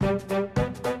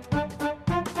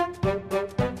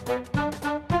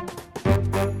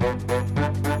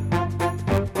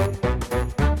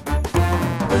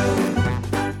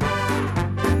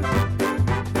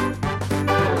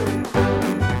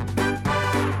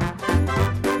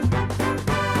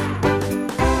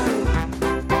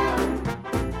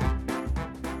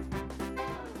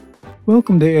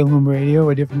Welcome to Heirloom Radio,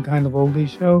 a different kind of oldie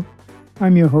show.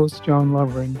 I'm your host, John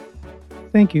Lovering.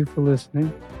 Thank you for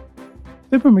listening.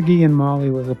 Fibber, McGee, and Molly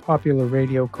was a popular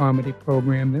radio comedy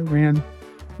program that ran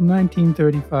from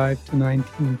 1935 to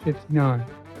 1959.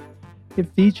 It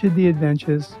featured the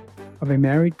adventures of a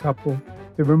married couple,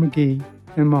 Fibber, McGee,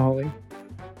 and Molly,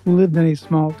 who lived in a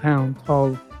small town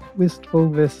called Wistful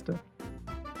Vista.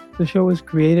 The show was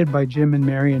created by Jim and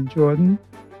Marion Jordan,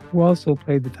 who also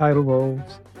played the title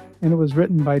roles, and it was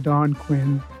written by Don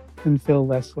Quinn and Phil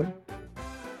Leslie.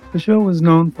 The show was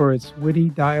known for its witty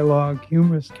dialogue,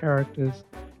 humorous characters,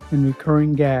 and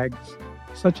recurring gags,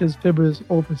 such as Fibber's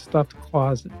overstuffed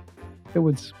closet that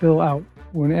would spill out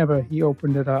whenever he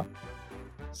opened it up.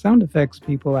 Sound effects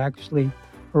people actually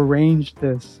arranged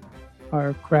this,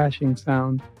 our crashing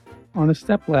sound, on a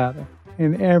stepladder,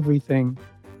 and everything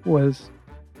was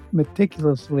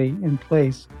meticulously in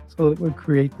place so it would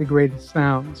create the greatest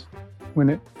sounds when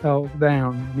it fell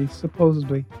down and he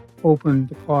supposedly opened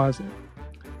the closet.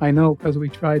 I know because we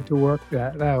tried to work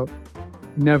that out.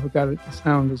 Never got it to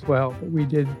sound as well, but we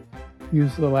did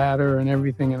use the ladder and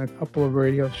everything in a couple of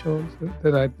radio shows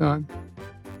that I've done.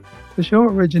 The show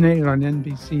originated on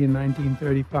NBC in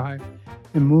 1935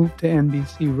 and moved to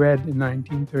NBC Red in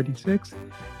 1936.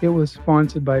 It was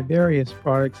sponsored by various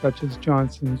products such as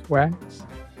Johnson's Wax,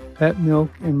 Pet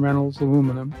Milk, and Reynolds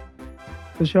Aluminum.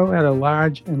 The show had a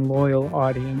large and loyal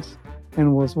audience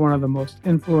and was one of the most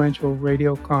influential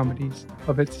radio comedies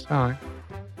of its time.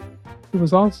 It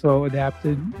was also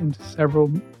adapted into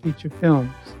several feature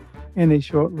films and a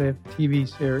short-lived TV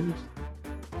series.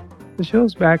 The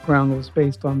show's background was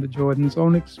based on the Jordans'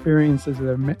 own experiences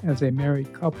as a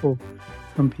married couple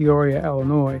from Peoria,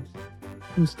 Illinois,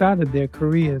 who started their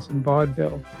careers in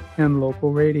vaudeville and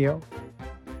local radio.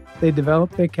 They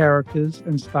developed their characters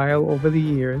and style over the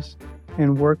years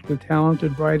and worked with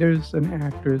talented writers and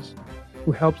actors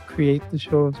who helped create the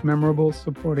show's memorable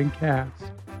supporting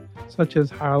cast, such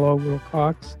as Harlow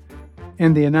Wilcox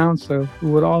and the announcer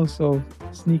who would also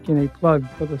sneak in a plug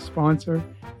for the sponsor,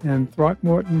 and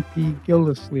Throckmorton P.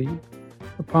 Gildersleeve,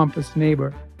 the pompous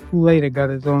neighbor who later got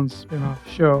his own spin-off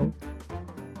show.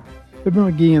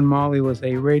 Fibber, McGee, and Molly was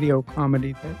a radio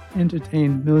comedy that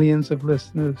entertained millions of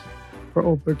listeners for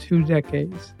over 2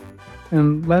 decades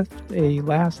and left a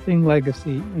lasting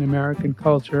legacy in American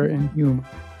culture and humor.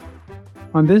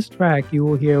 On this track, you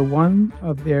will hear one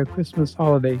of their Christmas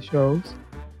holiday shows.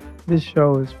 This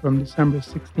show is from December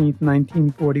 16,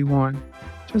 1941,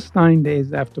 just 9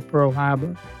 days after Pearl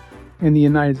Harbor and the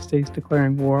United States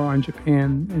declaring war on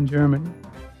Japan and Germany.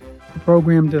 The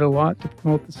program did a lot to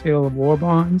promote the sale of war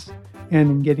bonds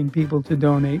and in getting people to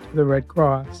donate to the Red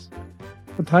Cross.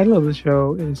 The title of the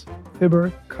show is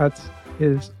Fibber Cuts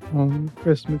His Own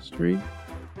Christmas Tree.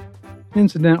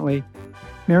 Incidentally,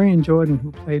 Marion Jordan,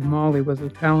 who played Molly, was a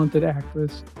talented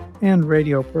actress and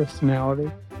radio personality.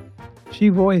 She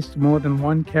voiced more than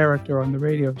one character on the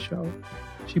radio show.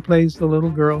 She plays the little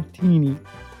girl Teeny,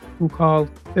 who called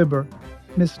Fibber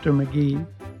Mr. McGee,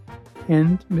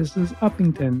 and Mrs.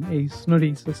 Uppington, a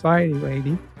snooty society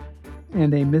lady,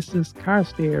 and a Mrs.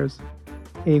 Carstairs,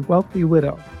 a wealthy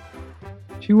widow.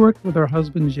 She worked with her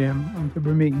husband Jim on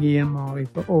Fibber, McGee, and Molly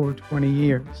for over 20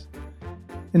 years.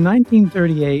 In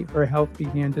 1938, her health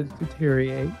began to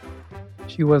deteriorate.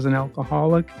 She was an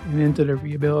alcoholic and entered a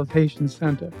rehabilitation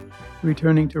center,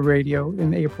 returning to radio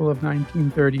in April of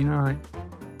 1939.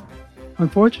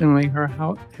 Unfortunately, her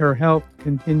health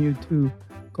continued to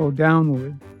go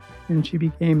downward, and she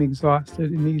became exhausted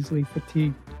and easily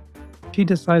fatigued. She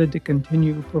decided to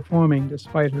continue performing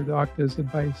despite her doctor's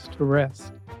advice to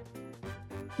rest.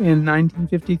 In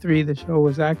 1953, the show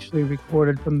was actually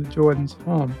recorded from the Jordans'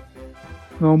 home.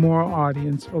 No more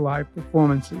audience for live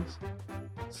performances.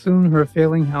 Soon her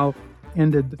failing health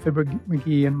ended the Fibber,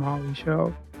 McGee, and Molly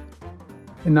show.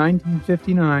 In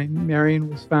 1959, Marion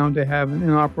was found to have an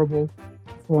inoperable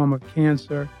form of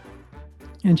cancer,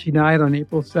 and she died on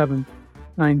April 7,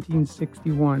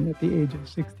 1961, at the age of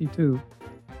 62.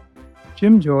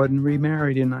 Jim Jordan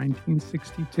remarried in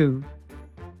 1962.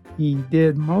 He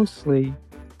did mostly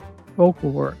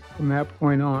vocal work from that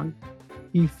point on.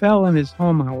 He fell in his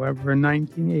home, however, in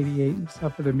 1988 and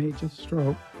suffered a major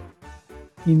stroke.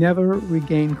 He never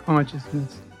regained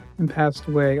consciousness and passed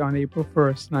away on April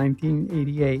 1st,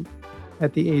 1988,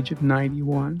 at the age of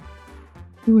 91.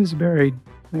 He was buried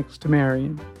next to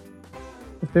Marion.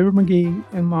 The Fibber, McGee,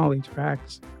 and Molly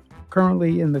tracks are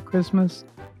currently in the Christmas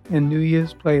and New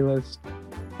Year's playlist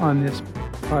on this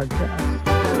podcast.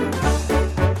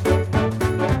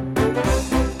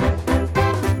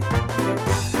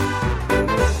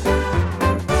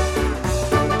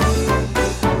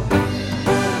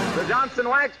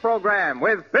 Wax program. program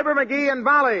with Fibber, McGee, and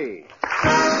Molly.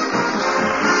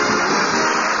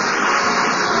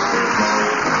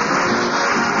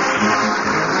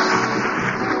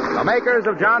 The makers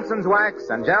of Johnson's Wax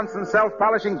and Johnson's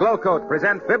Self-Polishing Glow Coat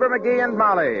present Fibber, McGee, and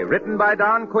Molly, written by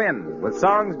Don Quinn, with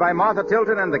songs by Martha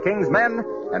Tilton and the King's Men,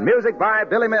 and music by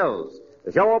Billy Mills.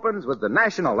 The show opens with the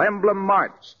National Emblem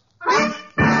March.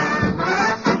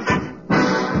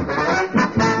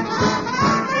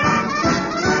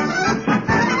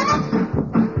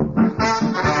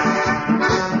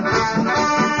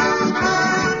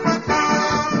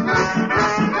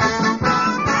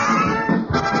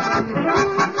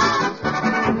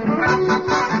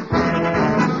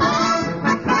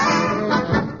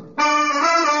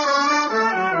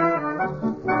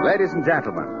 Ladies and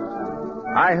gentlemen,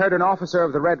 I heard an officer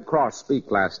of the Red Cross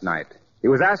speak last night. He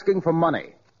was asking for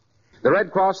money. The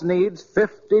Red Cross needs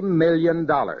 $50 million,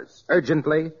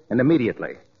 urgently and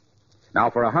immediately. Now,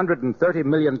 for 130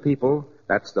 million people,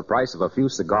 that's the price of a few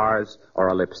cigars or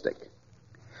a lipstick.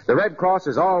 The Red Cross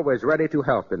is always ready to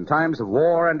help in times of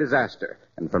war and disaster,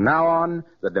 and from now on,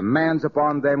 the demands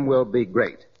upon them will be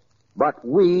great. But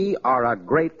we are a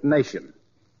great nation.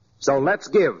 So let's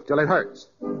give till it hurts.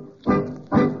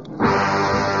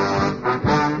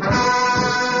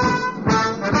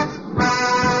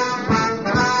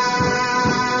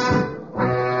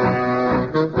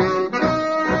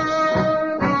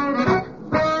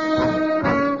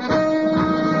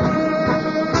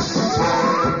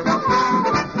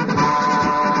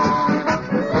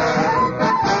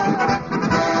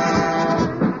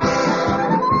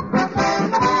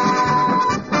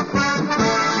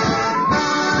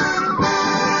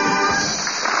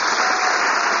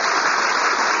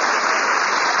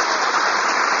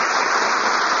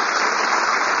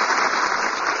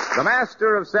 The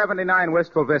master of 79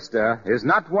 Wistful Vista is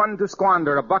not one to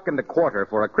squander $1.25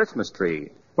 for a Christmas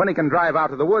tree when he can drive out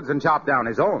to the woods and chop down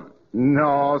his own.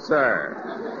 No,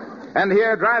 sir. And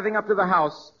here, driving up to the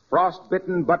house,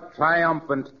 frost-bitten but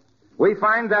triumphant, we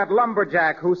find that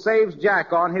lumberjack who saves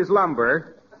Jack on his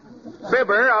lumber,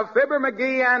 Fibber of Fibber,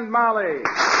 McGee, and Molly.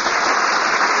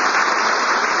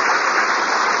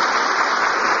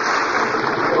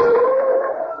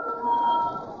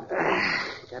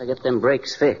 Gotta get them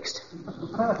brakes fixed.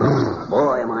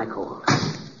 Boy, am I cold.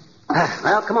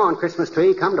 Well, come on, Christmas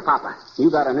tree. Come to Papa.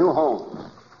 You got a new home.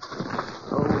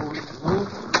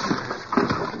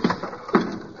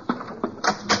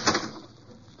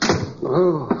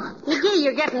 McGee,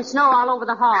 you're getting snow all over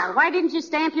the hall. Why didn't you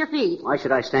stamp your feet? Why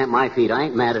should I stamp my feet? I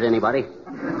ain't mad at anybody.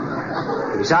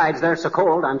 Besides, they're so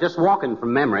cold, I'm just walking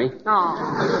from memory. Oh.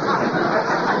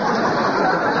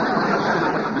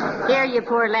 Here, you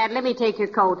poor lad. Let me take your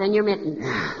coat and your mittens.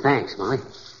 Thanks, Molly.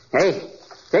 Hey,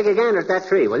 take a gander at that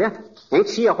tree, will you? Ain't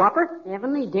she a whopper?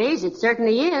 Heavenly days, it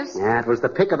certainly is. Yeah, it was the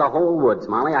pick of the whole woods,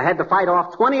 Molly. I had to fight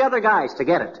off 20 other guys to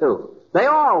get it, too. They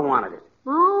all wanted it.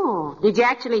 Oh, did you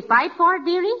actually fight for it,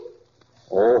 dearie?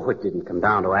 Oh, it didn't come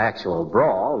down to actual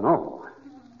brawl, no.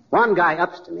 One guy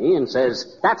ups to me and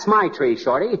says, "That's my tree,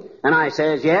 Shorty." And I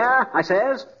says, "Yeah," I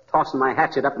says, tossing my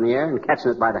hatchet up in the air and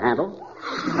catching it by the handle.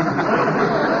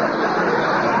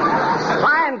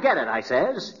 "Try and get it," I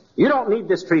says. "You don't need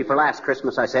this tree for last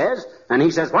Christmas," I says. And he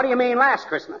says, "What do you mean last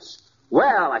Christmas?"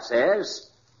 "Well," I says,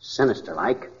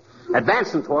 sinister-like,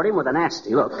 advancing toward him with a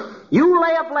nasty look, "you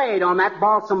lay a blade on that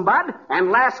balsam bud,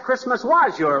 and last Christmas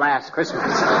was your last Christmas."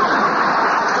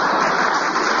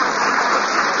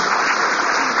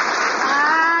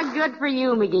 Good for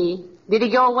you, McGee. Did he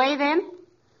go away then?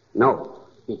 No.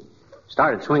 He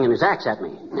started swinging his axe at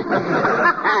me.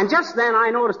 And just then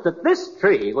I noticed that this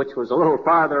tree, which was a little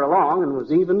farther along and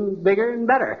was even bigger and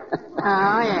better.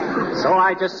 Oh, yeah. So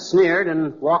I just sneered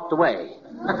and walked away.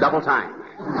 Double time.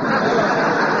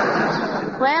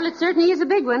 Well, it certainly is a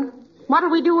big one. What'll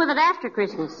we do with it after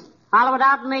Christmas? Hollow it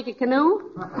out and make a canoe?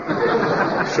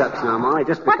 Shucks now, Molly,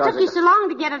 just because... What took you so long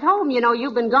to get it home? You know,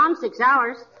 you've been gone 6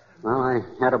 hours. Well, I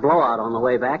had a blowout on the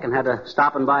way back and had to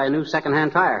stop and buy a new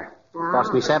second-hand tire.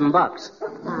 Cost me $7.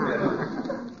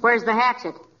 Where's the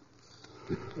hatchet?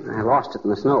 I lost it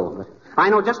in the snow, but I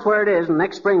know just where it is, and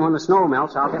next spring when the snow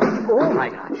melts, I'll get it. Oh, my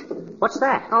gosh. What's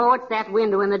that? Oh, it's that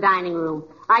window in the dining room.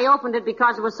 I opened it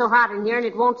because it was so hot in here, and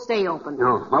it won't stay open.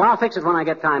 No. Well, I'll fix it when I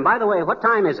get time. By the way, what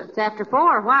time is it? It's after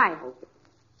 4. Why?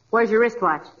 Where's your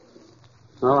wristwatch?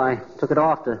 Well, I took it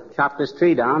off to chop this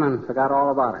tree down and forgot all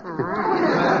about it.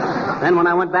 Then when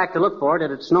I went back to look for it,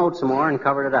 it had snowed some more and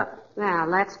covered it up. Well,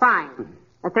 that's fine.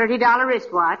 A $30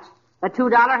 wristwatch, a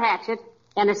 $2 hatchet,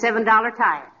 and a $7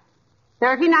 tire.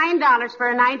 $39 for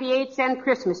a 98-cent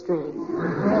Christmas tree.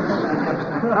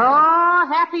 Oh,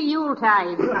 happy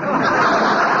Yuletide.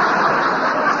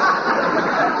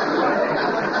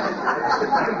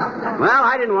 Well,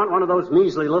 I didn't want one of those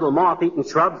measly little moth-eaten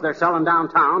shrubs they're selling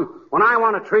downtown. When I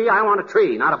want a tree,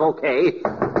 not a bouquet.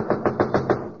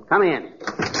 Come in.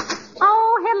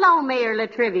 Oh, hello, Mayor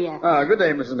Latrivia. Good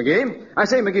day, Mrs. McGee. I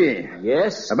say, McGee.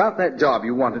 Yes? About that job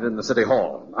you wanted in the city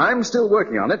hall. I'm still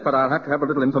working on it, but I'll have to have a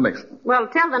little information. Well,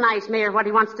 tell the nice mayor what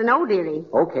he wants to know, dearie.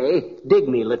 Okay. Dig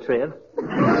me, Latriv.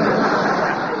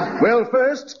 Well,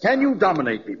 first, can you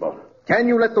dominate people? Can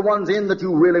you let the ones in that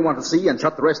you really want to see and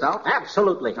shut the rest out?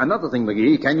 Absolutely. Another thing,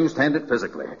 McGee, can you stand it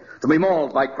physically? To be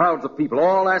mauled by crowds of people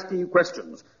all asking you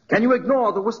questions. Can you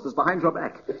ignore the whispers behind your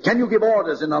back? Can you give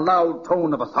orders in a loud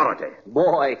tone of authority?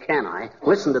 Boy, can I.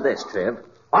 Listen to this, Triv.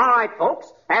 All right,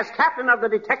 folks. As captain of the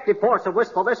detective force of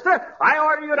Wistful Vista, I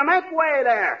order you to make way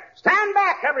there. Stand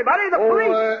back, everybody. The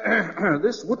police...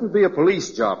 This wouldn't be a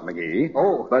police job, McGee.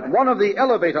 Oh. But one of the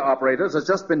elevator operators has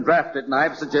just been drafted, and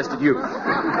I've suggested you.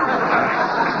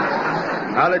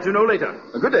 I'll let you know later.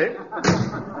 Good day.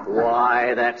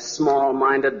 Why, that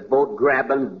small-minded,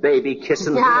 boat-grabbing,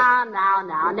 baby-kissing...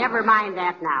 Now. Never mind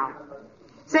that now.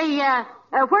 Say,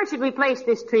 where should we place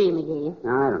this tree, McGee?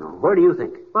 I don't know. Where do you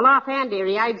think? Well, offhand,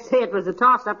 dearie, I'd say it was a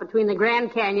toss-up between the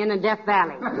Grand Canyon and Death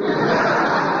Valley.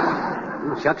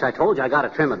 Oh, shucks, I told you I got to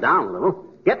trim it down a little.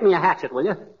 Get me a hatchet, will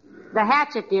you? The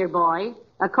hatchet, dear boy,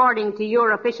 according to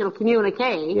your official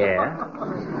communique... Yeah?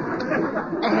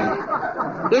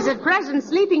 is at present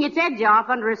sleeping its edge off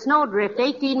under a snowdrift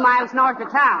 18 miles north of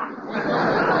town.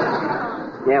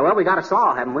 Yeah, well, we got a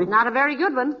saw, haven't we? Not a very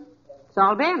good one. It's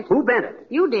all bent. Who bent it?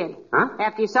 You did. Huh?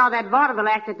 After you saw that vaudeville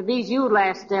act at the Bijou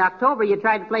last October, you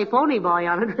tried to play pony boy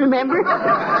on it, remember?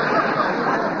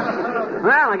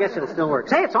 Well, I guess it'll still work.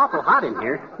 Say, it's awful hot in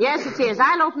here. Yes, it is.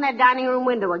 I'll open that dining room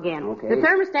window again. Okay. The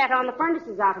thermostat on the furnace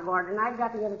is out of order, and I've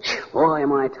got to get it... Boy,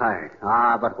 am I tired.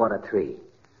 But what a tree.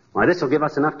 Why, this will give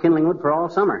us enough kindling wood for all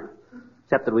summer.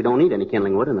 Except that we don't need any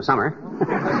kindling wood in the summer.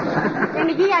 Hey,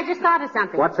 McGee, I just thought of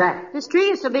something. What's that? This tree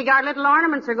is so big our little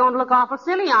ornaments are going to look awful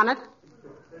silly on it.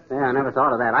 Yeah, I never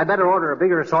thought of that. I better order a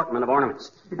bigger assortment of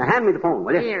ornaments. Now, hand me the phone,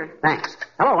 will you? Here. Thanks.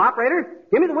 Hello, operator.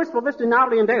 Give me the Wistful Vista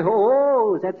Novelty and Day.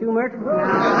 Oh, is that you, Mert?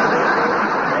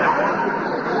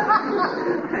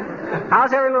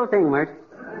 How's every little thing, Mert?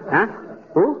 Huh?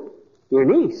 Who? Your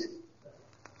niece.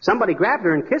 Somebody grabbed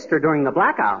her and kissed her during the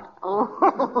blackout.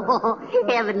 Oh,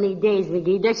 heavenly days,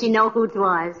 McGee. Does she know who it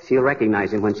was? She'll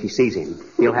recognize him when she sees him.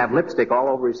 He'll have lipstick all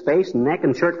over his face, neck,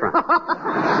 and shirt front.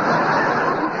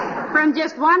 From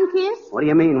just one kiss? What do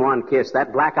you mean, one kiss?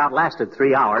 That blackout lasted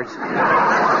 3 hours.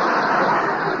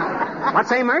 What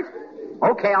say, Mert?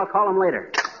 Okay, I'll call him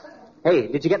later. Hey,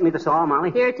 did you get me the saw,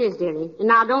 Molly? Here it is, dearie. And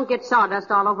now don't get sawdust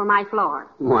all over my floor.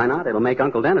 Why not? It'll make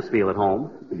Uncle Dennis feel at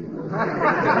home.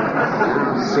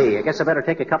 Let's see. I guess I better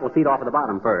take a couple of feet off of the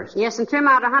bottom first. Yes, and trim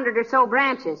out 100 or so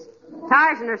branches.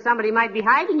 Tarzan or somebody might be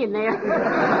hiding in there.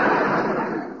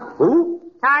 Who?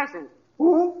 Tarzan.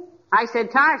 Who? I said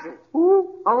Tarzan.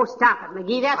 Who? Oh, stop it,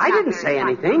 McGee. That's I not didn't very say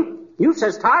funny. anything. You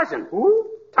says Tarzan. Who?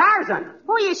 Tarzan.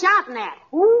 Who are you shouting at?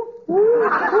 Who?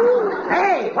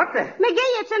 Hey, what the?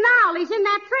 McGee, it's an owl. He's in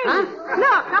that tree. Huh?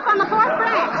 Look, up on the 4th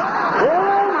branch.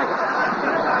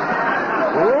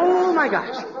 Oh, my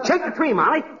gosh. Shake the tree,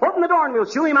 Molly. Open the door and we'll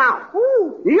shoo him out.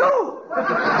 Who? You!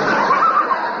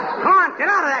 Come on, get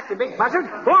out of that, you big buzzard.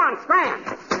 Go on, scram.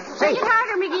 Take it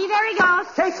harder, McGee. There he goes.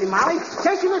 Chase him, Molly.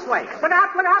 Chase him this way. Look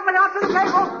out to the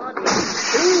table.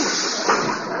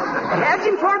 Edge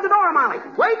him toward the door, Molly.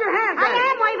 Wave your hand at him. I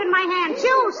am waving my hand.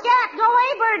 Shoo, scat, go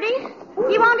away, birdie.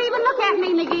 He won't even look at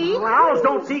me, McGee. Well, owls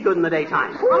don't see good in the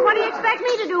daytime. Well, what do you expect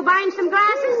me to do, buy him some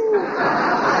glasses?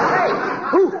 Hey,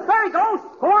 there he goes.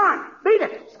 Go on. Beat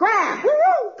it. Scram.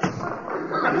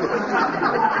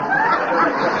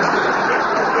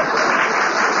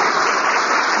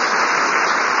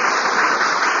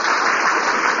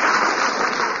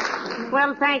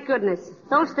 Well, thank goodness.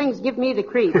 Those things give me the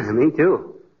creeps. Me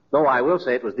too. Though I will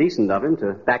say it was decent of him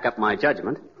to back up my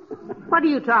judgment. What are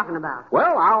you talking about?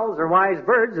 Well, owls are wise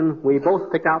birds, and we both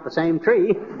picked out the same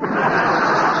tree.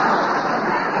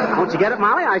 Don't you get it,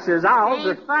 Molly? I says owls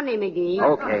are... Ain't funny, McGee.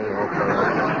 Okay.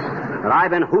 But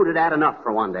I've been hooted at enough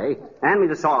for one day. Hand me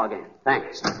the saw again.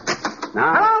 Thanks.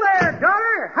 Now... Hello there,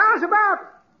 daughter. How's about...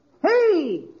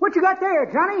 Hey, what you got there,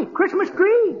 Johnny? Christmas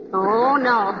tree? Oh,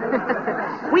 no.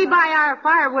 We buy our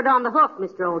firewood on the hook,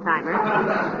 Mr.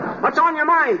 Oldtimer. What's on your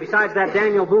mind besides that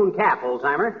Daniel Boone cap,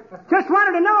 old-timer? Just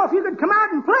wanted to know if you could come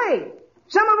out and play.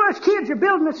 Some of us kids are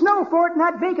building a snow fort in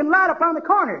that vacant lot up on the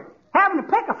corner. Having a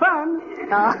peck of fun.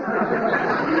 Oh.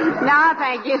 No,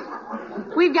 thank you.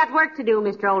 We've got work to do,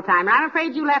 Mr. Oldtimer. I'm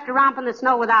afraid you'll have to romp in the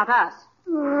snow without us.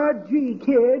 Oh, gee,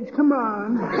 kids, come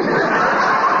on.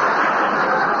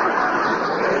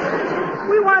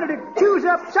 We wanted to choose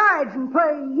up sides and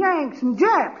play Yanks and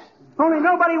Japs. Only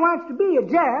nobody wants to be a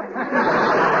Jap.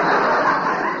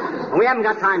 We haven't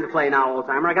got time to play now,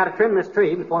 old-timer. I got to trim this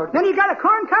tree before... Then you got a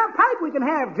corncob pipe we can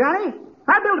have, Johnny.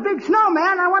 I built a big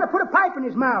snowman. I want to put a pipe in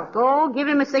his mouth. Oh, give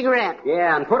him a cigarette.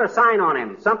 Yeah, and put a sign on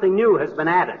him. Something new has been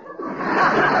added.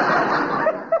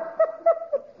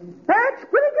 That's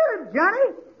pretty good,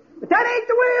 Johnny. But that ain't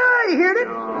the way I heard it.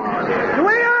 The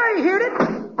way I heard it...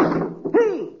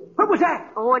 Hey, what was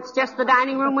that? Oh, it's just the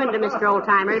dining room window, Mr.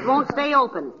 Oldtimer. It won't stay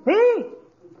open. Hey?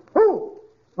 Oh,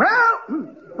 well,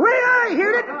 the way I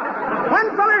heard it,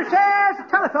 one feller says to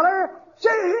t'other feller, he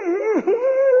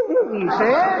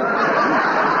says,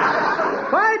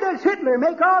 why does Hitler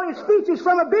make all his speeches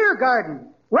from a beer garden?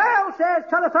 Well, says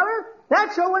t'other feller,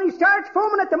 that's so when he starts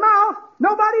foaming at the mouth,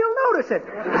 nobody'll notice it.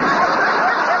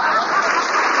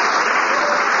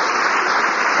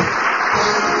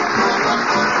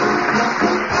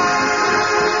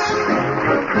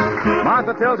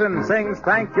 Martha Tilton sings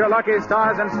Thank Your Lucky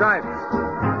Stars and Stripes.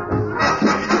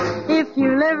 If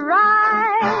you live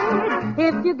right,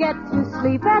 if you get to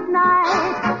sleep at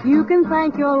night, you can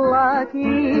thank your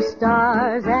lucky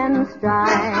stars and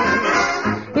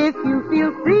stripes. If you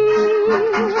feel free,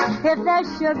 if there's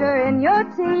sugar in your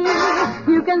tea,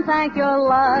 you can thank your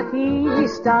lucky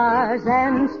stars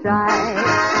and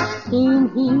stripes. Steam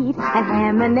heat and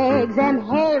ham and eggs and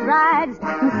hay rides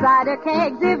and cider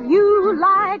kegs if you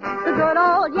like the good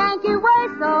old Yankee way,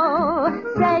 so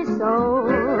say so.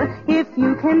 If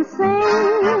you can sing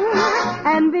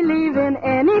and believe in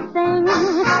anything,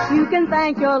 you can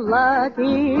thank your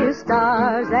lucky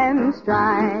stars and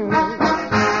stripes.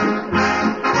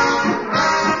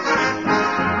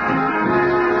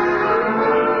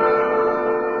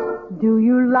 Do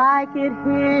you like it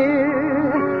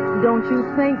here? Don't you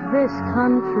think this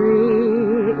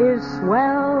country is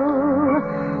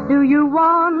swell? Do you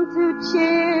want to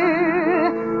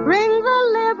cheer? Ring the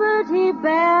Liberty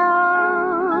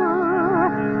Bell.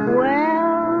 Well,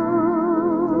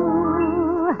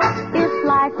 if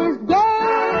life is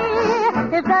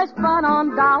gay, if there's fun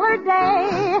on Dollar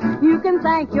Day, you can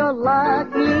thank your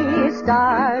lucky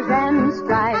stars and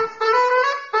stripes.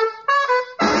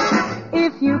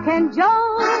 If you can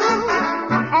joke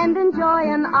and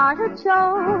enjoy an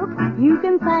artichoke, you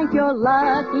can thank your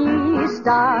lucky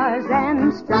stars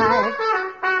and stripes.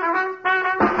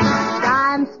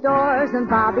 Dime stores and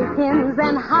bobby pins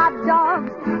and hot dogs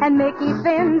and Mickey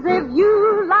fins, if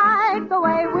you like the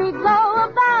way we go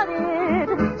about it,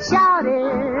 shout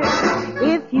it.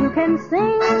 If you can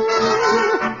sing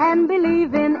and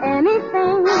believe in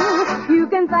anything, you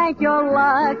can thank your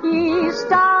lucky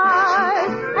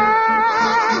stars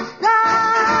and stripes.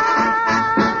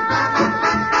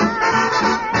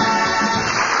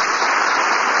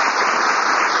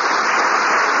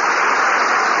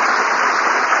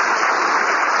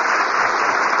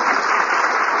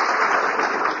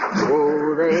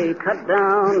 Oh, they cut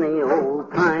down the old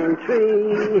pine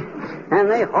tree, and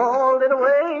they hauled it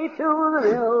away to the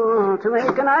mill to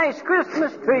make a nice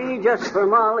Christmas tree just for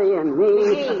Molly and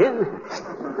me.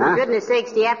 For goodness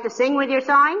sakes, do you have to sing with your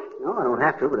sawing? No, I don't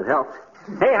have to, but it helps.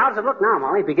 Hey, how's it look now,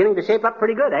 Molly? Beginning to shape up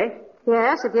pretty good, eh?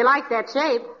 Yes, if you like that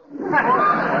shape.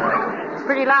 It's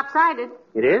pretty lopsided.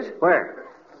 It is? Where?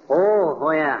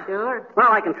 Oh, yeah. Sure.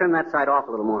 Well, I can trim that side off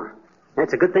a little more.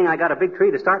 It's a good thing I got a big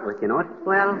tree to start with, you know it?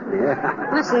 Well,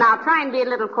 yeah. Listen now, try and be a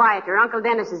little quieter. Uncle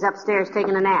Dennis is upstairs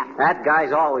taking a nap. That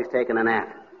guy's always taking a nap.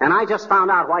 And I just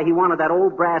found out why he wanted that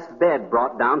old brass bed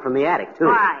brought down from the attic, too.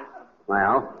 Why?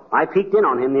 Well, I peeked in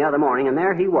on him the other morning, and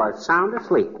there he was, sound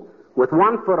asleep, with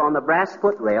one foot on the brass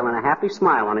footrail and a happy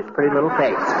smile on his pretty little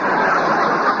face.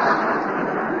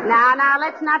 Now,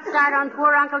 let's not start on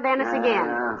poor Uncle Dennis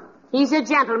again. He's a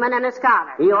gentleman and a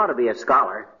scholar. He ought to be a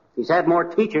scholar. He's had more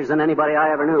teachers than anybody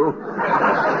I ever knew.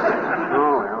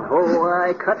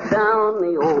 I cut down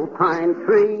the old pine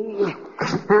tree,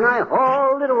 and I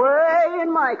hauled it away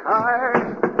in my car.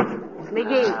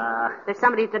 McGee, there's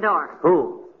somebody at the door.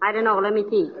 Who? I don't know. Let me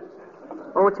peek.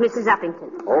 Oh, it's Mrs.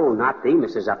 Uppington. Oh, not the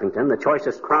Mrs. Uppington, the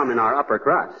choicest crumb in our upper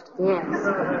crust. Yes.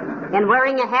 And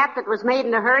wearing a hat that was made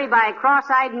in a hurry by a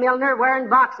cross-eyed milliner wearing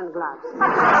boxing gloves.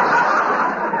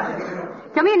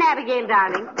 Come in, Abigail,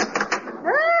 darling.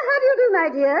 How do you do, my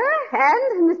dear?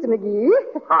 And Mr. McGee.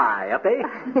 Hi, Uppy.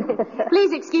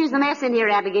 Please excuse the mess in here,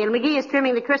 Abigail. McGee is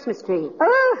trimming the Christmas tree.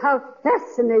 Oh, how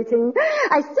fascinating.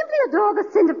 I simply adore the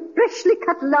scent of freshly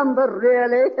cut lumber,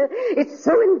 really. It's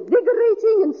so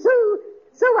invigorating and so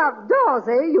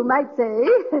outdoorsy, you might say.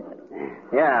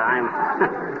 Yeah,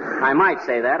 I might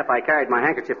say that if I carried my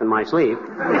handkerchief in my sleeve. Say,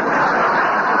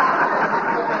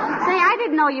 I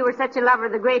didn't know you were such a lover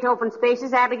of the great open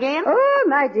spaces, Abigail. Oh,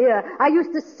 my dear, I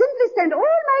used to simply spend all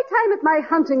my time at my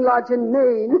hunting lodge in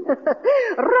Maine.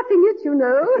 Roughing it, you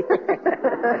know.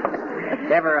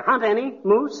 Ever hunt any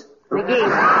moose? McGee.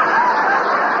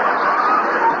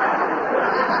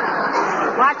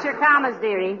 Watch your commas,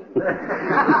 dearie.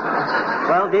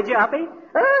 Well, did you, Uppy?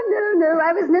 Oh, no,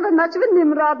 I was never much of a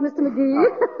Nimrod, Mr. McGee.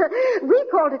 We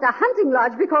called it a hunting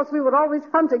lodge because we were always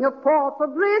hunting a paw for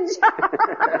bridge.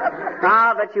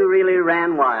 Ah, but you really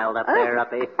ran wild up there,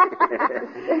 Uppy.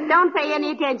 Don't pay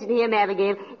any attention to him,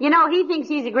 Abigail. You know, he thinks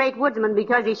he's a great woodsman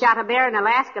because he shot a bear in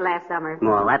Alaska last summer.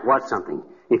 Well, that was something.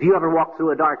 If you ever walked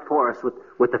through a dark forest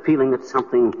with the feeling that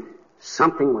something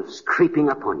was creeping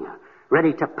up on you,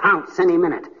 ready to pounce any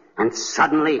minute, and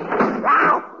suddenly...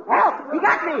 Wow! Oh, he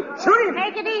got me! Shoot him!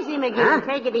 Take it easy, McGee. Huh?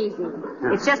 Take it easy.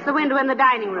 It's just the window in the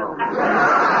dining room.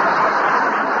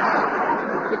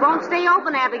 It won't stay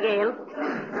open, Abigail.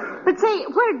 But say,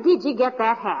 where did you get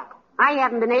that hat? I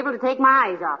haven't been able to take my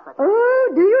eyes off it.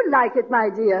 Oh, do you like it, my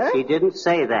dear? She didn't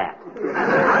say that.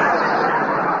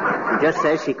 She just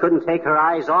says she couldn't take her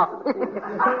eyes off it.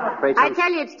 I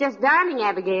tell you, it's just darling,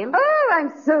 Abigail. Oh,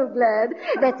 I'm so glad.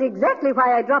 That's exactly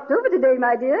why I dropped over today,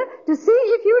 my dear, to see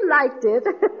if you liked it.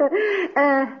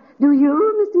 Do you,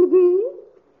 Mr. McGee?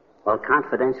 Well,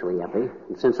 confidentially, Uppy,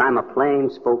 and since I'm a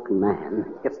plain-spoken man,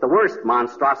 it's the worst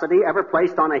monstrosity ever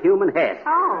placed on a human head.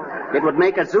 Oh. It would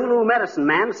make a Zulu medicine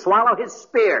man swallow his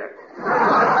spear.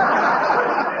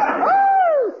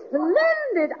 Oh,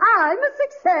 splendid. I'm a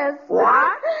success.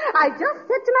 What? I just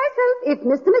said to myself, if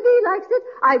Mr. McGee likes it,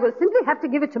 I will simply have to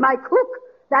give it to my cook.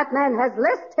 That man has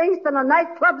less taste than a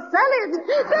nightclub salad. Thank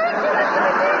you,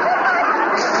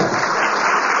 Mr. McGee.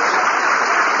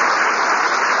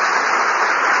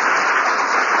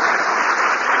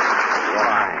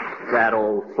 That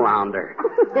old flounder.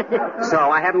 So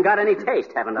I haven't got any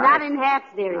taste, haven't I? Not in hats,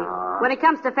 dearie. When it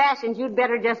comes to fashions, you'd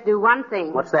better just do one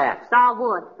thing. What's that? Saw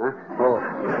wood. Huh? Oh,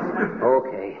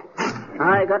 okay.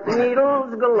 I got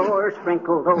needles galore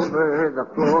sprinkled over the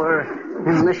floor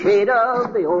in the shade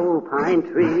of the old pine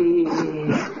tree.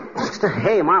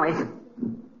 Hey, Molly.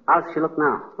 How's she look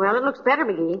now? Well, it looks better,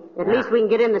 McGee. At least we can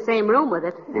get in the same room with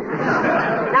it.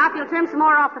 Now, if you'll trim some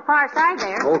more off the far side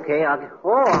there. Okay,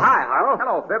 Oh, hi, Harlow.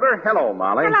 Hello, Fibber. Hello,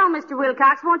 Molly. Hello, Mr.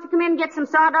 Wilcox. Won't you come in and get some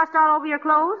sawdust all over your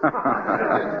clothes?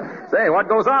 Say, what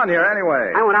goes on here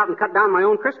anyway? I went out and cut down my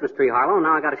own Christmas tree, Harlow, and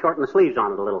now I got to shorten the sleeves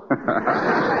on it a little.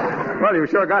 Well, you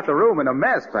sure got the room in a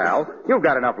mess, pal. You've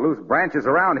got enough loose branches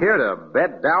around here to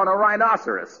bed down a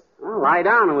rhinoceros. Well, lie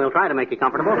down and we'll try to make you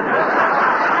comfortable.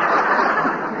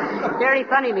 Very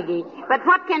funny, McGee. But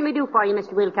what can we do for you,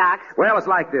 Mr. Wilcox? Well, it's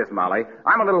like this, Molly.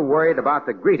 I'm a little worried about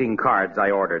the greeting cards I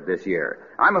ordered this year.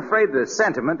 I'm afraid the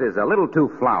sentiment is a little too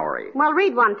flowery. Well,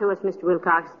 read one to us, Mr.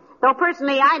 Wilcox. Though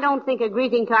personally, I don't think a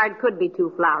greeting card could be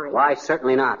too flowery. Why,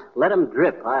 certainly not. Let them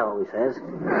drip, I always says.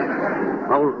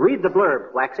 Well, read the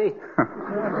blurb, Waxy.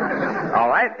 All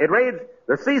right. It reads,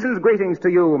 "The season's greetings to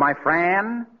you, my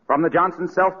Fran, from the Johnson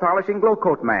Self-Polishing Glow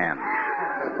Coat Man.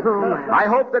 I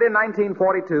hope that in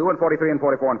 1942 and 43 and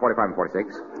 44 and 45 and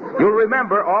 46, you'll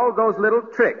remember all those little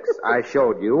tricks I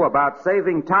showed you about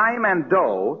saving time and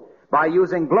dough by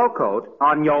using Glow Coat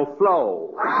on your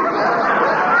flow."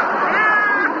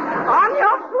 On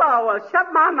your flow? Well, shut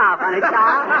my mouth, honey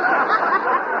child.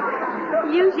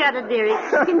 You shut it, dearie.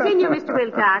 Continue, Mr.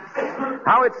 Wilcox.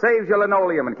 How it saves your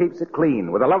linoleum and keeps it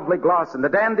clean with a lovely gloss and a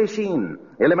dandy sheen.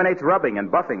 Eliminates rubbing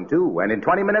and buffing, too. And in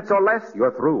 20 minutes or less,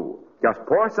 you're through. Just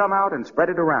pour some out and spread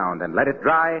it around and let it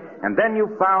dry, and then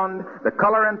you've found the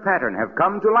color and pattern have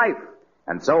come to life.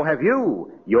 And so have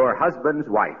you, your husband's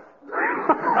wife.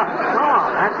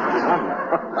 Oh, that's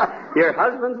wonderful. Your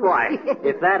husband's wife.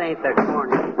 If that ain't the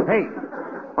corny. Hey,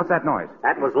 what's that noise?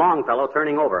 That was Longfellow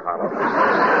turning over, Harlow.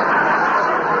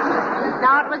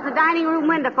 No, it was the dining room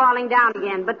window falling down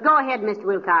again. But go ahead, Mr.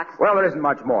 Wilcox. Well, there isn't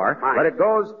much more, but it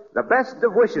goes, "The best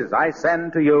of wishes I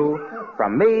send to you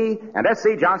from me and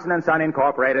S.C. Johnson & Son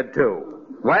Incorporated, too."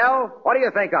 Well, what do you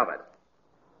think of it?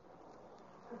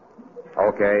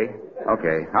 Okay.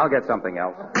 I'll get something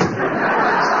else.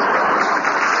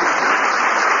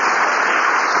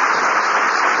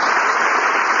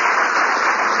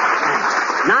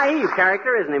 Naive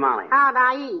character, isn't he, Molly? How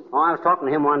naive. Oh, I was talking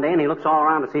to him one day, and he looks all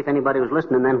around to see if anybody was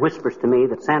listening, and then whispers to me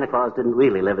that Santa Claus didn't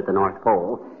really live at the North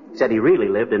Pole. He said he really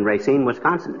lived in Racine,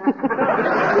 Wisconsin.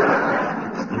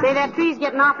 Say, that tree's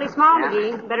getting awfully small,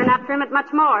 McGee. Better not trim it much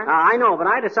more. I know, but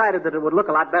I decided that it would look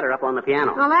a lot better up on the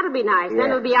piano. Well, that'll be nice. Then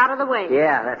it'll be out of the way.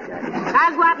 Yeah, that's right.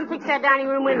 I'll go out and fix that dining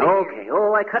room window. Okay.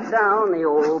 Oh, I cut down the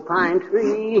old pine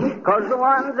tree, 'cause the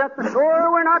ones at the store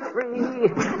were not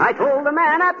free. I told the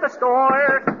man at the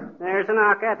store, There's a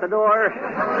knock at the door.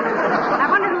 I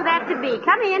wonder who that could be.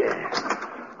 Come in.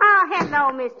 Oh,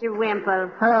 hello, Mr. Wimple.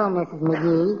 Hello, Mrs.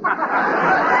 McGee.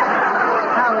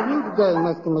 How are you today,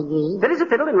 Mr. McGee? Fit as a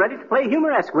fiddle and ready to play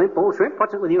humoresque, Wimp. Old Shrimp,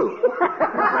 what's it with you?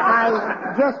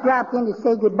 I just dropped in to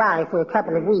say goodbye for a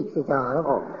couple of weeks, is all.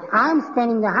 Oh. I'm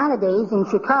spending the holidays in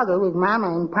Chicago with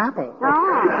Mama and Papa.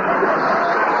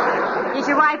 Oh. Is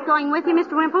your wife going with you,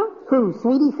 Mr. Wimple? Who,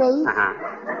 Sweetie Face? Uh-huh.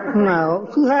 No,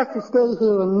 she has to stay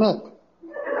here and knit.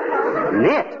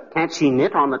 Knit? Can't she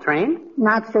knit on the train?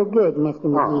 Not so good, Mr.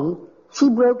 McGee. She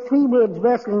broke 3 ribs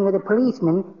wrestling with a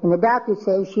policeman, and the doctor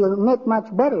says she'll knit much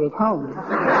better at home. Well,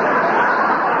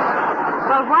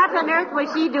 what on earth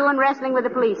was she doing wrestling with a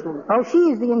policeman? Oh, she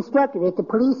is the instructor at the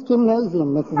police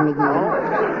gymnasium, Mrs.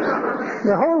 McGee.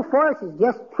 The whole force is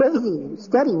just crazy to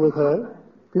study with her.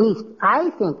 At least, I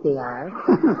think they are.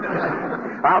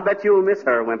 I'll bet you'll miss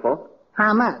her, Wimple.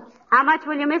 How much? How much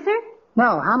will you miss her?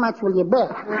 No, how much will you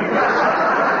bet?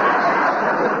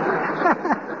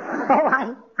 Oh,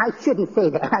 I shouldn't say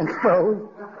that, I suppose.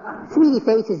 Sweetie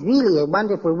Face is really a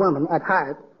wonderful woman at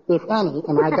heart, if any,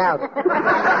 and I doubt it.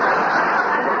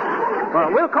 Well,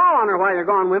 we'll call on her while you're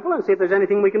gone, Wimple, and see if there's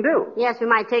anything we can do. Yes, we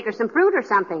might take her some fruit or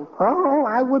something. Oh,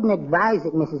 I wouldn't advise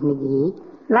it, Mrs. McGee.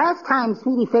 Last time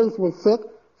Sweetie Face was sick,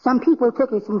 some people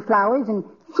took her some flowers and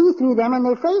she threw them in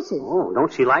their faces. Oh,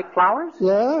 don't she like flowers?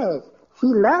 Yes, she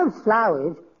loves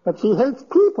flowers, but she hates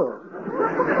people.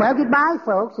 Well, goodbye,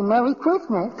 folks, and Merry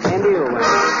Christmas. And you, Wimple.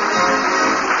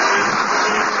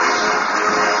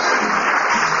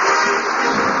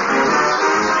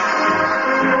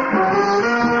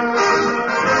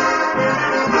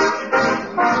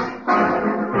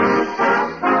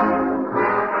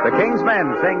 The King's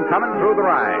Men sing Coming Through the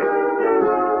Rye.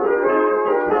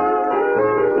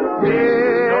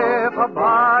 If a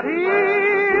body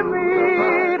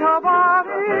meet a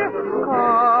body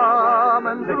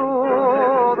coming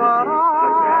through the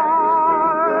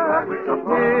rye,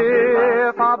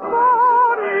 if a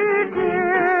body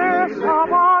kiss a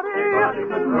body,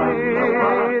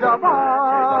 meet a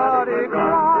body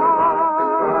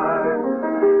cry.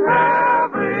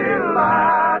 Every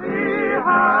laddie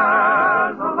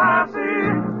has a lassie,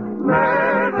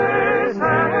 may they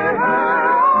say,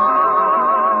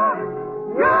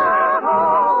 yet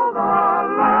all the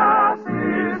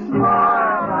lassies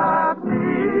smile at me,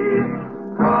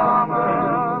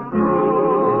 coming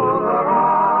through the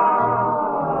rye.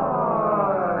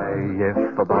 If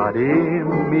a body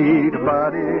meet a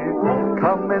body,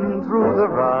 coming through the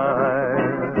rye,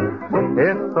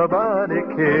 if a body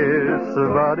kiss a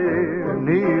body,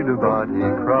 need a body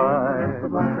cry.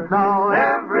 Now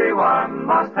everyone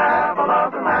must have a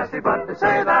loving lassie, but they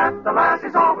say that the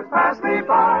lassies always pass me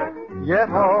by. Yet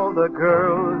all the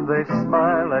girls, they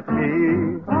smile at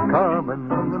me, coming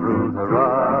through the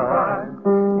rye.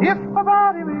 If a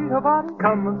body meet a body,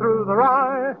 coming through the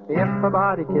rye, if a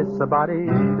body kiss a body,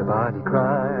 need a body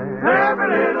cry. Every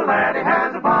little laddie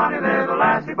has a bonny little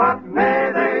lassie, but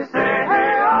may they say,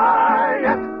 hey, I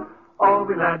yet. All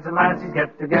we lads and lassies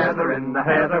get together in the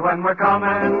heather when we're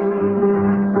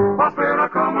coming, whilst we're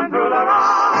coming through the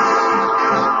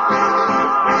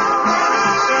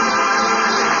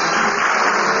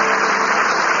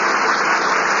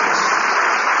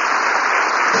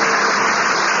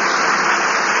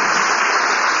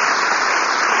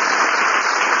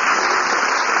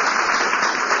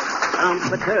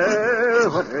Trumpeter,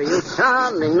 what are you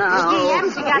sounding now? Gee,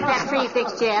 haven't you got that tree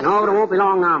fixed yet? No, but it won't be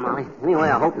long now, Molly. Anyway,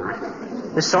 I hope not.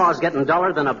 This saw's getting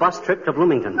duller than a bus trip to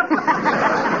Bloomington.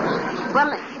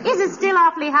 Well, is it still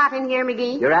awfully hot in here,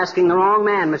 McGee? You're asking the wrong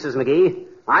man, Mrs. McGee.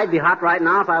 I'd be hot right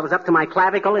now if I was up to my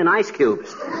clavicle in ice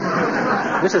cubes.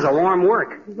 This is a warm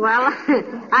work. Well,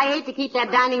 I hate to keep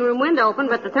that dining room window open,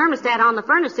 but the thermostat on the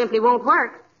furnace simply won't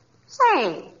work.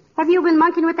 Say, have you been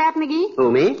monkeying with that, McGee?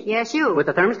 Who, me? Yes, you. With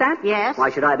the thermostat? Yes.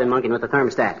 Why should I have been monkeying with the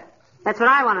thermostat? That's what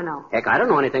I want to know. Heck, I don't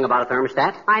know anything about a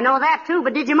thermostat. I know that, too,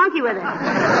 but did you monkey with it?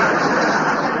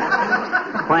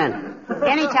 When?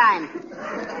 Anytime.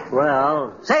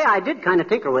 Well, say I did kind of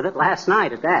tinker with it last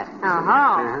night at that.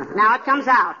 Oh, now it comes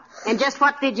out. And just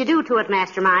what did you do to it,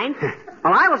 Mastermind?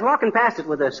 Well, I was walking past it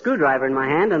with a screwdriver in my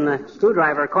hand, and the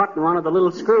screwdriver caught in one of the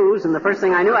little screws, and the first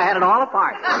thing I knew, I had it all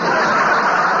apart.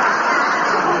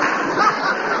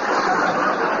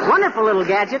 Wonderful little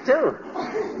gadget, too.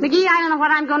 McGee, I don't know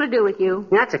what I'm going to do with you.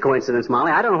 That's a coincidence,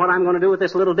 Molly. I don't know what I'm going to do with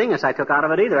this little dingus I took out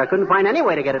of it either. I couldn't find any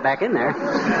way to get it back in there.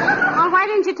 Well, why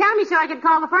didn't you tell me so I could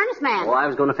call the furnace man? Oh, I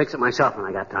was going to fix it myself when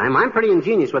I got time. I'm pretty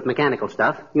ingenious with mechanical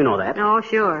stuff. You know that. Oh,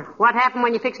 sure. What happened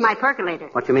when you fixed my percolator?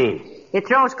 What you mean? It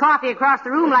throws coffee across the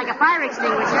room like a fire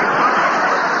extinguisher.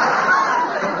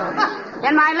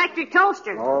 And my electric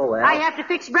toaster. Oh, well. I have to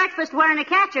fix breakfast wearing a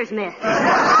catcher's mitt.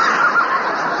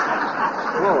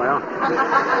 Oh, well.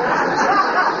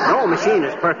 No machine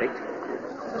is perfect.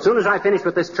 As soon as I finish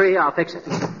with this tree, I'll fix it.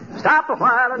 Stop a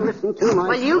while and listen to my...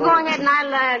 Well, you go ahead and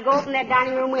I'll go open that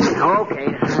dining room window.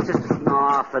 Okay.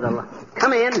 Oh, for the...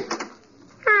 Come in.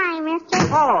 Hi, mister.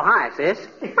 Oh, hi, sis.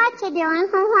 What you doing?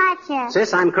 Who what you?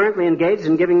 Sis, I'm currently engaged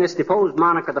in giving this deposed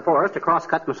monarch of the forest a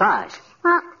cross-cut massage.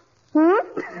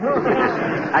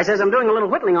 I says I'm doing a little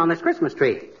whittling on this Christmas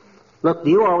tree. Look, do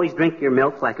you always drink your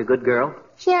milk like a good girl?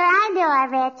 Sure I do, I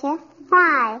bet you.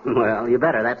 Why? Well, you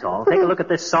better, that's all. Take a look at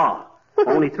this saw.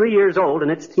 Only 3 years old,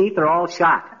 and its teeth are all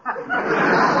shot.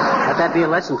 Let that be a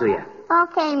lesson to you.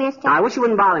 Okay, mister. Now, I wish you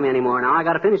wouldn't bother me anymore. Now, I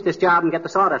got to finish this job and get the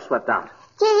sawdust swept out.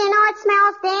 Gee, you know it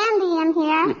smells dandy in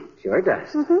here. Sure it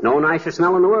does. No nicer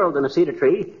smell in the world than a cedar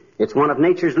tree. It's one of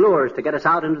nature's lures to get us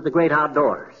out into the great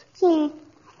outdoors. Gee, is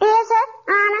it?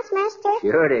 Honest, mister?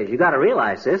 Sure it is. You got to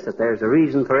realize, sis, that there's a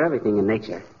reason for everything in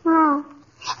nature. Oh.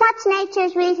 What's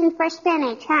nature's reason for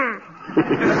spinach, huh?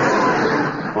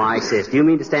 Why, sis, do you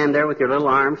mean to stand there with your little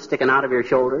arms sticking out of your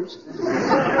shoulders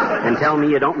and tell me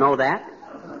you don't know that?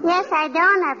 Yes, I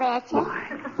don't, I bet you.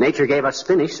 Why, nature gave us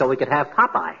spinach so we could have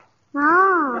Popeye.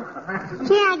 Oh.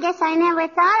 Gee, I guess I never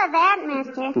thought of that,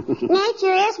 mister.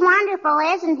 Nature is wonderful,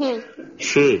 isn't he?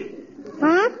 She.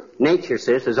 Nature,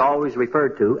 sis, is always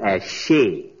referred to as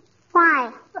she.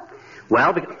 Why?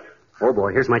 Well, because... Oh,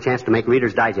 boy, here's my chance to make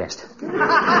Reader's Digest. Sis?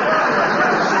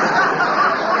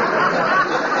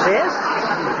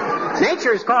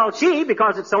 Nature is called she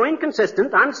because it's so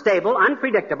inconsistent, unstable,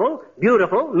 unpredictable,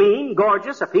 beautiful, mean,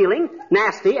 gorgeous, appealing,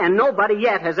 nasty, and nobody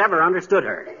yet has ever understood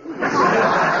her.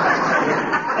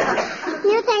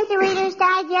 You think the Reader's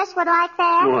Digest would like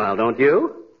that? Well, don't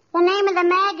you? The name of the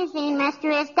magazine, mister,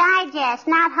 is Digest,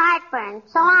 not Heartburn.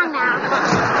 So long now.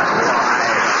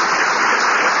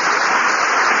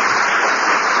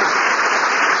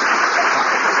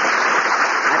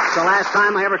 That's the last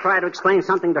time I ever try to explain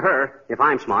something to her, if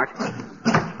I'm smart.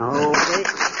 Okay.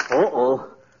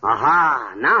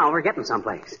 Aha. Now we're getting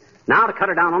someplace. Now to cut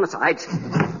her down on the sides.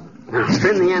 Now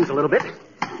trim the ends a little bit.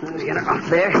 Let's get her up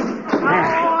there.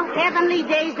 Oh, heavenly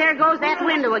days, there goes that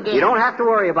window again. You don't have to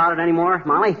worry about it anymore,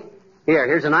 Molly.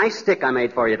 Here's a nice stick I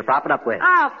made for you to prop it up with.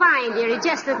 Oh, fine, dearie.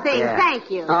 Just the thing. Yeah. Thank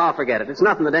you. Oh, forget it. It's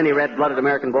nothing that any red-blooded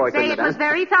American boy couldn't Say, have it was done.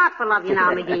 very thoughtful of you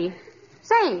now, McGee.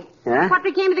 Say, Yeah? what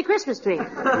became of the Christmas tree?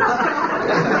 That's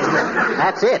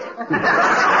it.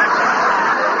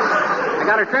 I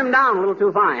got her trimmed down a little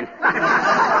too fine.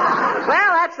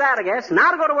 Well, that's that, I guess.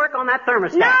 Now to go to work on that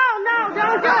thermostat. No,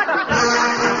 don't do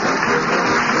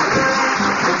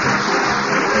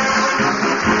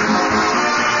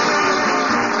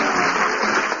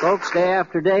it, Folks, day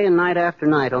after day and night after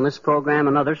night on this program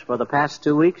and others for the past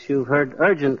 2 weeks, you've heard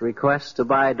urgent requests to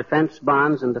buy defense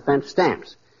bonds and defense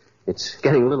stamps. It's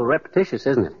getting a little repetitious,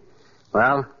 isn't it?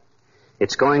 Well,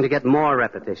 it's going to get more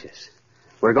repetitious.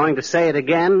 We're going to say it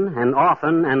again and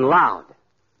often and loud.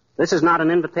 This is not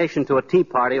an invitation to a tea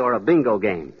party or a bingo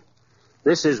game.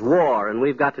 This is war, and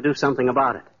we've got to do something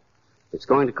about it. It's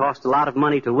going to cost a lot of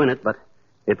money to win it, but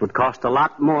it would cost a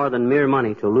lot more than mere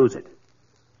money to lose it.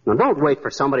 Now, don't wait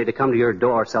for somebody to come to your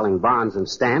door selling bonds and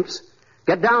stamps.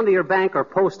 Get down to your bank or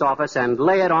post office and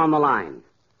lay it on the line.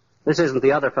 This isn't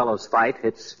the other fellow's fight.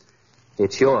 It's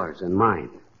yours and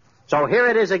mine. So here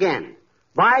it is again.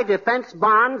 Buy defense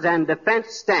bonds and defense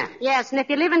stamps. Yes, and if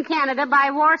you live in Canada,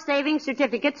 buy war saving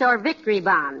certificates or victory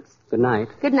bonds. Good night.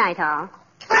 Good night, all.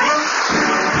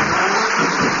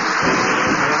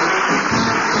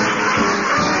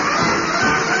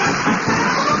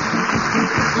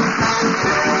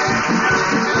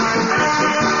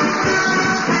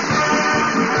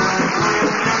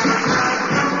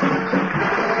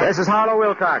 This is Harlow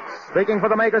Wilcox, speaking for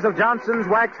the makers of Johnson's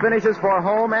Wax Finishes for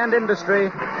Home and Industry,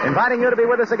 inviting you to be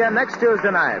with us again next Tuesday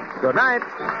night. Good night.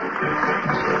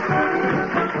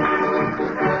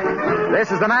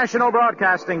 This is the National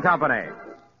Broadcasting Company.